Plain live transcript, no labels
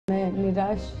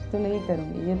निराश तो नहीं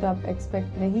करूँगी, ये तो आप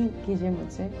एक्सपेक्ट नहीं कीजिए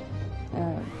मुझसे।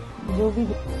 जो भी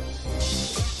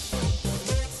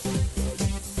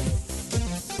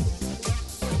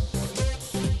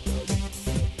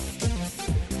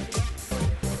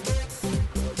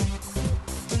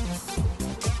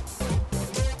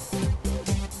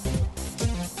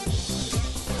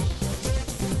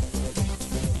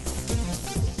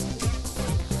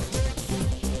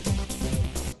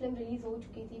फिल्म रिलीज हो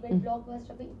चुकी थी बट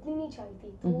ब्लॉकबस्टर पे इतनी नहीं चली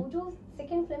थी, तो जो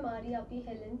सेकंड फिल्म आ रही है आपकी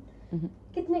हेलन,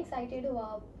 कितने एक्साइटेड हो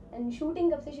आप एंड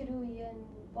शूटिंग कब से शुरू हुई है and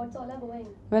what's all going?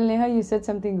 Well, Neha, you said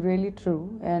something really true,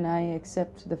 and I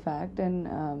accept the fact. And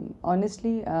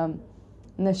honestly,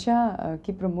 नशा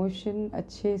की प्रमोशन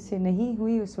अच्छे से नहीं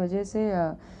हुई, उस वजह से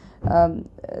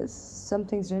some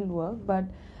things didn't work. But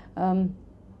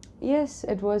yes,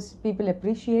 it was, people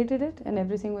appreciated it, and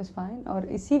everything was fine. और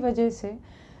इसी वजह से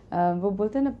वो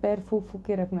बोलते हैं ना, पैर फूक फूक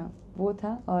के रखना, वो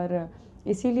था। और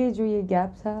इसीलिए जो ये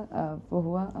गैप था वो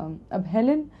हुआ। अब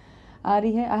हेलन आ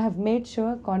रही है। I have made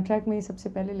sure, contract में ही सबसे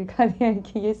पहले लिखा दिया है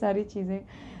कि ये सारी चीज़ें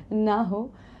ना हो।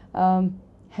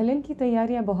 हेलन की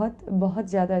तैयारियां बहुत बहुत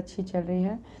ज़्यादा अच्छी चल रही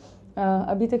हैं।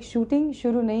 अभी तक शूटिंग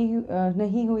शुरू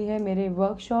नहीं हुई है, मेरे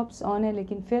वर्कशॉप्स ऑन है,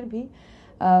 लेकिन फिर भी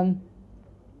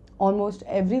almost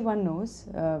every one knows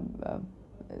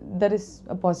their is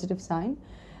a positive sign.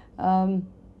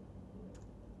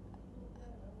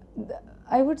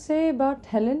 I would say about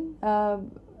Helen,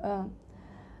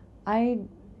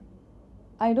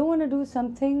 I don't want to do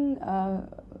something,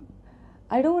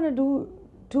 I don't want to do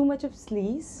too much of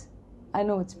sleaze. I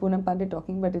know it's Poonam Pandey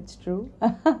talking, but it's true.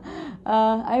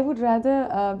 I would rather,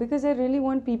 because I really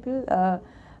want people,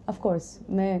 of course,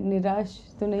 मैं निराश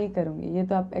तो नहीं करूँगी, ये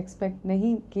तो आप expect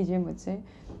नहीं कीजिए मुझसे।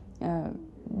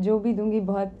 जो भी दूँगी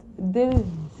बहुत दिल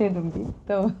से दूँगी,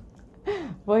 तो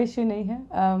वो इशू नहीं है।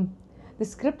 The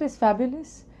script is fabulous.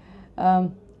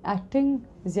 Acting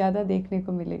ज़्यादा देखने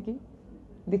को मिलेगी,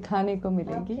 दिखाने को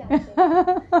मिलेगी।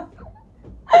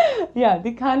 या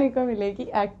दिखाने को मिलेगी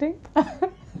acting.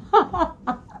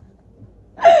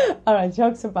 Alright,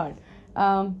 jokes apart.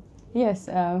 Yes,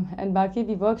 and बाकी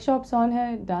भी workshops on है,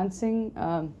 dancing,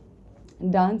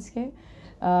 dance के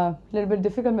little bit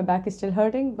difficult. My back is still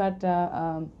hurting, but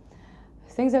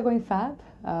things are going fab.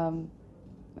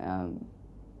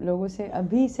 लोगों से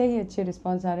अभी से ही अच्छे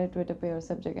रिस्पॉन्स आ रहे हैं ट्विटर पे और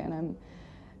सब जगह, and I am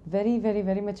very very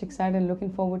very much excited and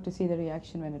looking forward to see the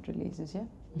reaction when it releases. या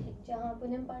जहां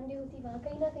पूनम पांडे होती वहां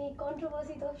कहीं ना कहीं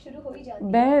कंट्रोवर्सी तो शुरू हो ही जाती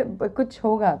है। मैं कुछ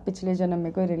होगा पिछले जन्म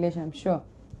में, कोई relation, I am sure.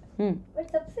 But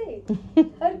सबसे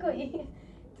हर कोई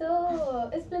तो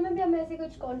इस फिल्म में भी हमें ऐसे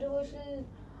कुछ कंट्रोवर्शियल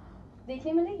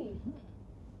देखने मिलेगी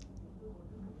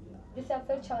जिससे आप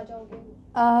फिर छा जाओगे?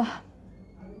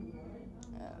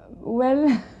 वेल,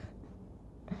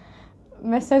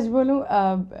 मैं सच बोलूँ,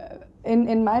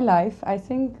 in my life I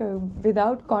think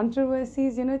without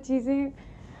controversies, you know, चीज़ें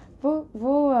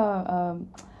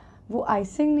वो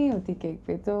आइसिंग नहीं होती केक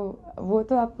पे, तो वो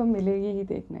तो आपको मिलेगी ही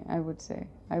देखने। I would say,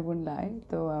 I wouldn't lie,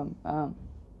 तो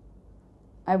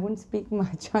I wouldn't speak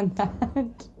much on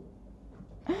that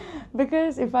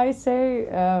because if I say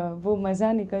वो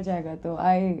मज़ा निकल जाएगा, तो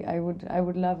I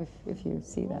would love if you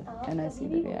see that and I see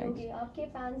the reaction. आपके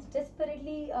फैंस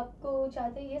desperately आपको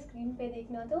चाहते हैं ये स्क्रीन पे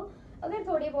देखना, तो अगर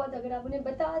थोड़े बहुत अगर आप उन्हें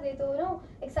बता दे तो नो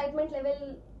एक्साइटमेंट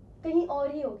लेवल कहीं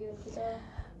और ही होगी उनकी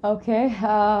तरह। ओके,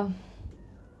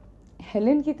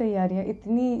 हेलन की तैयारियां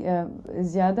इतनी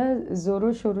ज़्यादा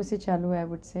ज़ोरों शोरों से चालू है। आई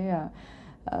वुड से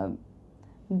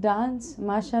डांस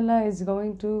माशाल्लाह is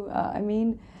going to, I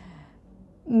mean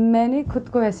मैंने खुद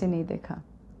को ऐसे नहीं देखा,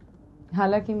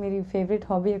 हालांकि मेरी फेवरेट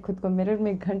हॉबी है खुद को मिरर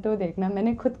में घंटों देखना,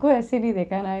 मैंने खुद को ऐसे नहीं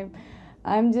देखा। And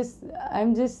I am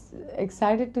just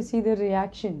excited to see the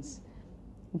reactions.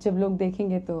 जब लोग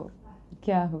देखेंगे तो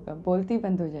क्या होगा, बोलती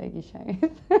बंद हो जाएगी शायद।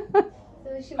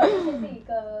 So shooting is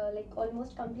like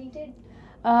almost completed?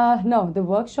 No, the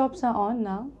workshops are on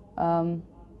now.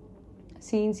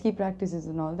 Scenes की practices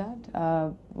and all that.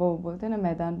 वो बोलते हैं ना,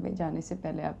 मैदान में जाने से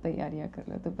पहले आप तैयारियां कर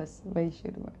लो, तो बस वही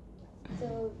शुरू है। So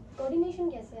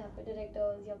coordination कैसे है आपके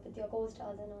directors या with your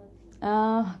co-stars and all?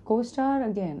 Co-star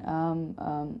again.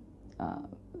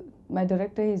 My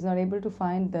director is not able to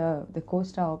find the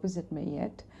co-star opposite me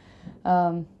yet.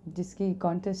 जिसकी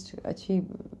contest अच्छी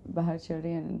बाहर चल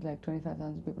रही है, like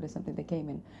 25,000 people or something they came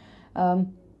in.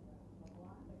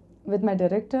 With my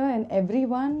director and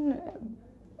everyone,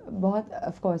 बहुत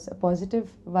of course positive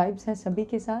vibes हैं सभी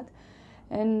के साथ,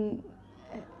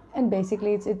 and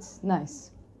basically it's nice,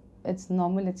 it's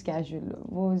normal, it's casual,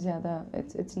 वो ज़्यादा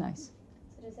it's nice.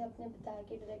 जैसे आपने बताया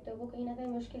कि डायरेक्टर वो कहीं ना कहीं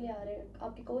मुश्किलें आ रहे हैं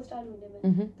आपके को स्टार ढूंढने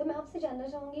में, तो मैं आपसे जानना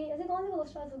चाहूँगी ऐसे कौन से को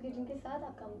स्टार्स होंगे जिनके साथ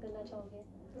आप काम करना चाहोगे?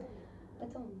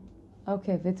 बताओ।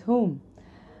 Okay, with whom?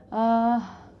 Uh,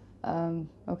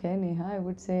 okay, Neha, I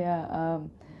would say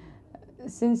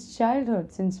since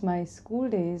childhood, since my school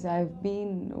days, I've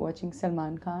been watching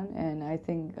Salman Khan, and I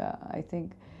think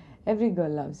every girl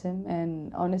loves him,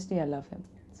 and honestly, I love him.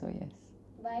 So yes.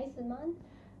 Why Salman?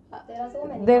 There are so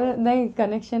many. देर नहीं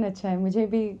connection अच्छा है मुझे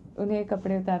भी उन्हें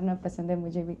कपड़े उतारना पसंद है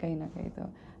मुझे भी कहीं ना कहीं तो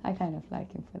I kind of like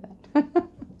him for that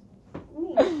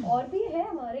नहीं, और भी है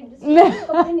हमारे इंडस्ट्री में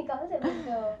कपड़े निकालते हैं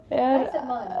but, यार why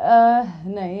Salman?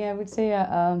 नहीं आई वुड से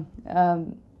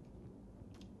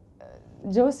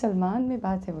जो सलमान में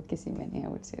बात है वो किसी में नहीं I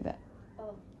would say that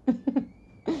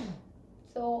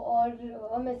so और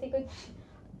हम ऐसे कुछ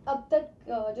अब तक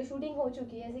जो शूटिंग हो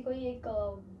चुकी है ऐसी कोई एक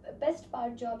बेस्ट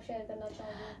पार्ट जो आप शेयर करना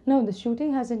चाहोगे? No, the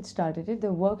shooting hasn't started it.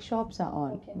 The workshops are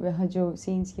on. Okay. वह जो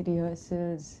scenes की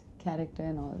rehearsals, character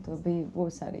and all, तो भी वो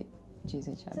सारी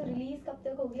चीज़ें चल सो रही हैं. रिलीज कब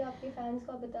तक होगी आपके फैंस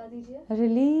को आप बता दीजिए.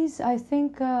 Release, I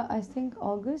think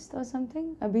August or something.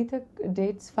 अभी तक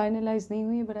dates finalize नहीं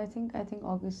हुई, but I think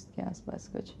August के आसपास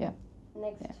कुछ. Yeah.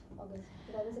 नेक्स्ट अगस्त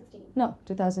 2016. No,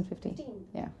 2015. 15.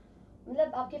 Yeah.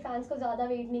 मतलब आपके फैंस को ज्यादा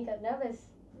वेट नहीं करना है, बस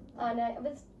आना है,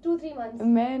 बस 2-3 months.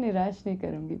 मैं निराश नहीं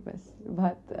करूँगी बस.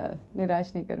 बहुत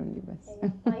निराश नहीं करूँगी बस.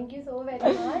 Thank you so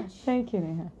very much. Thank you,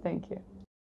 Neha. Thank you.